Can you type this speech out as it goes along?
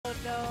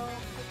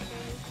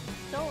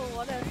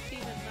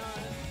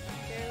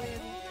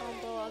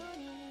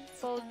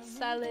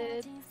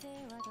valid.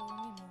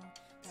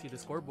 See the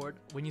scoreboard.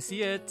 When you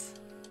see it,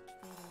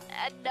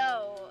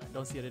 No.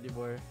 don't see it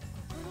anymore.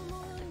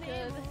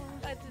 Good.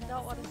 I did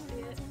not want to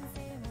see it.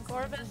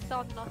 Gorvis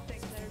saw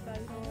nothing there, by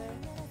the way.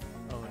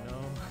 Oh no.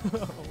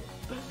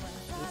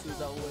 This is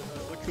not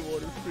what you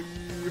want to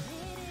see.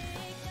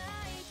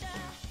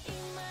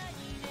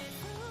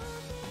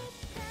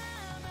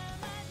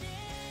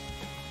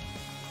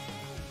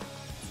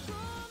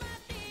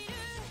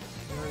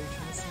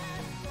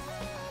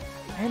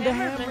 And the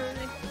hammer!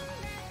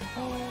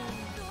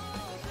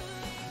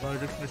 Wow,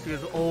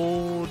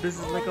 oh, this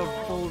is like a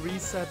full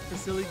reset for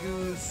Silly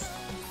Goose.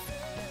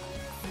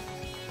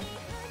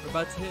 We're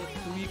about to hit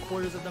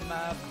 3/4 of the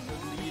map. The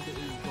lead is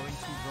going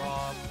to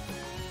drop.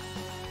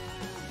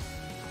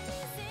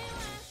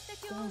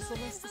 Oh,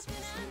 Celestis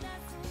missing.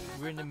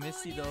 We're in the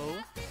Missy though.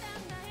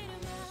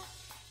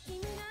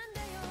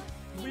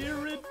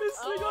 We're in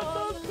Missy on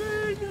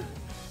nothing!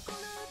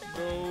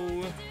 No.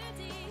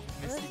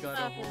 Missy got a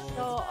This hold. is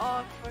so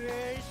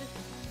awkward.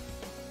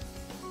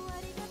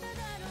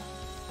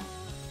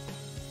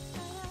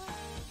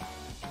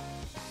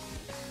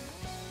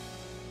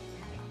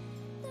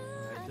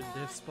 Alright, the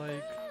diff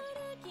spike.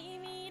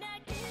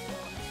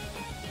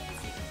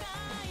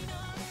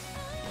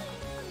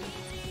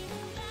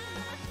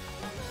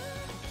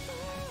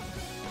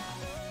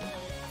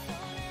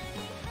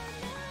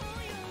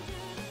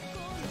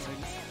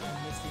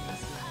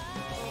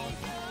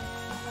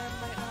 There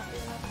might not be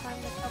enough time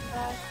to come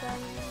back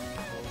then.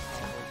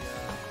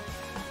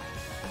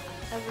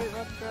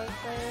 Everyone broke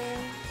there,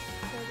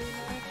 pretty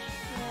much.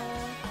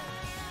 Yeah.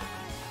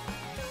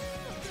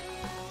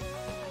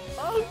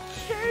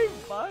 Okay,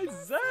 bye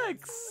Zex!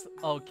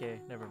 Okay,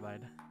 never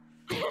mind.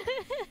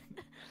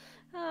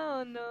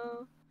 Oh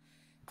no.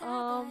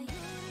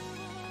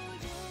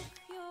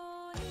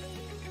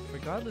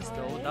 Regardless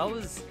though, that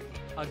was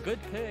a good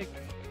pick.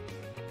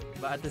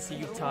 But at the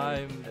same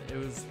time, it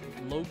was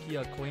low-key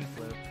a coin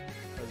flip.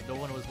 Because no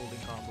one was holding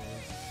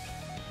combos.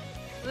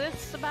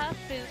 This map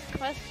is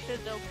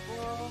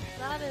questionable.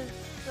 That is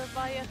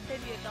my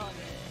opinion on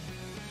it.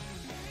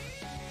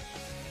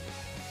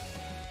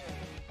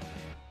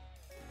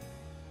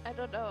 I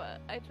don't know.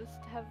 I just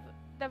have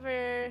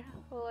never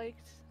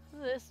liked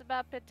this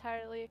map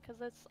entirely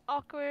because it's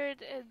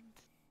awkward and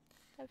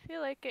I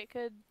feel like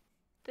it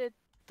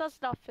does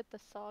not fit the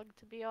song,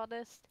 to be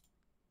honest.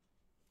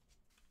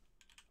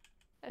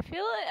 I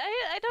feel like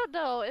I don't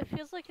know. It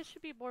feels like it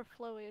should be more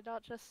flowy,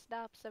 not just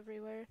snaps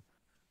everywhere.